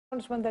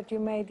announcement that you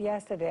made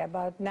yesterday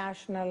about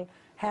national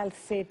health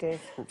cities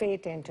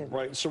fit into that.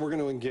 Right, so we're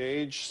going to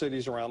engage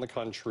cities around the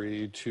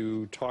country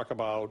to talk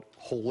about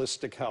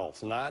holistic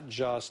health, not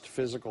just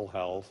physical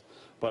health,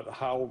 but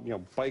how,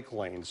 bike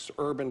lanes,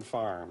 urban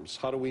farms,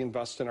 how do we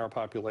invest in our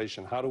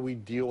population, how do we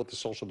deal with the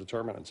social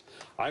determinants?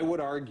 I would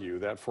argue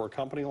that for a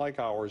company like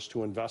ours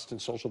to invest in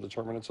social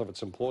determinants of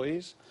its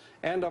employees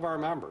and of our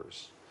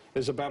members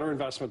is a better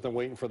investment than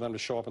waiting for them to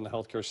show up in the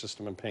healthcare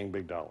system and paying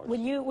big dollars.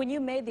 When you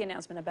made the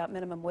announcement about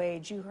minimum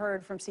wage, you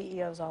heard from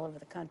CEOs all over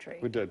the country.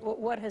 We did.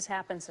 What has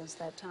happened since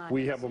that time?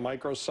 We have a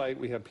microsite.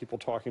 We have people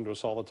talking to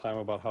us all the time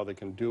about how they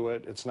can do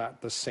it. It's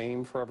not the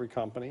same for every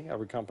company.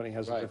 Every company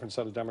has a different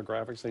set of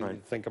demographics. They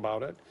need to think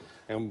about it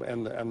and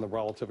the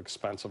relative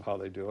expense of how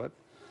they do it.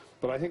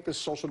 But I think this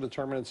social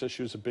determinants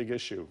issue is a big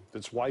issue.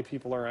 That's why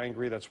people are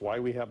angry. That's why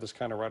we have this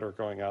kind of rhetoric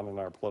going on in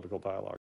our political dialogue.